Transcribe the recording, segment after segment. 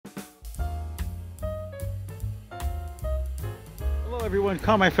Hello everyone,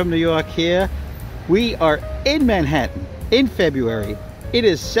 Carmine from New York here. We are in Manhattan in February. It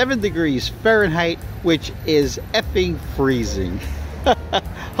is 7 degrees Fahrenheit, which is effing freezing.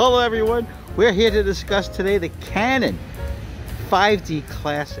 Hello everyone, we're here to discuss today the Canon 5D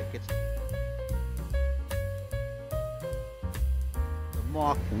Classic. It's the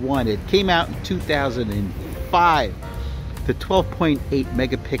Mark I. It came out in 2005. The 12.8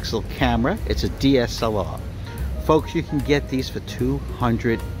 megapixel camera. It's a DSLR. Folks, you can get these for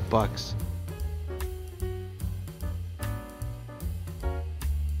 $200.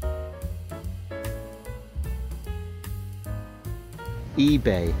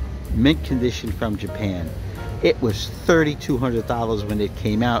 eBay, mint condition from Japan. It was $3,200 when it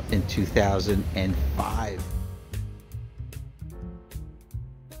came out in 2005.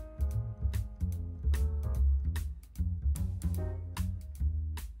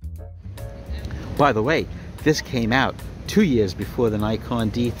 By the way, this came out 2 years before the Nikon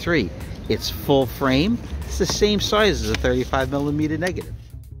D3. It's full frame. It's the same size as a 35mm negative.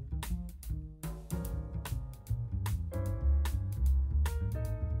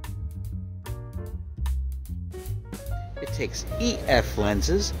 It takes EF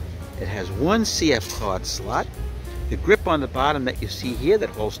lenses. It has one CF card slot. The grip on the bottom that you see here that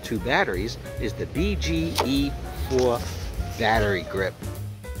holds 2 batteries is the BGE4 battery grip.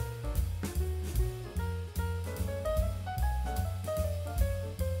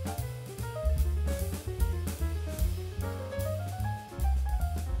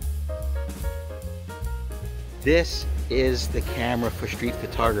 This is the camera for street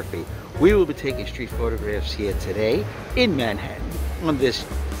photography. We will be taking street photographs here today in Manhattan on this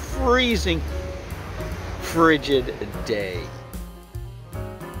freezing, frigid day.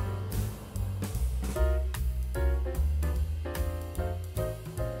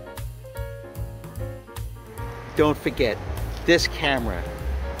 Don't forget, this camera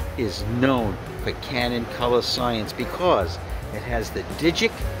is known for Canon color science because it has the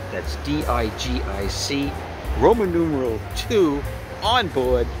Digic, that's D-I-G-I-C, Roman numeral 2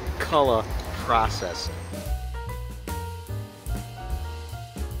 onboard color processor.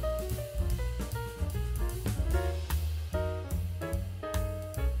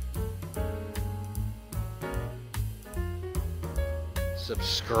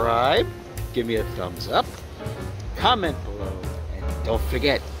 Subscribe, give me a thumbs up, comment below, and don't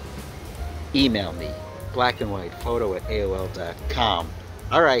forget, email me, blackandwhitephoto@aol.com.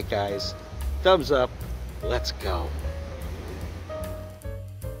 Alright guys, thumbs up. Let's go.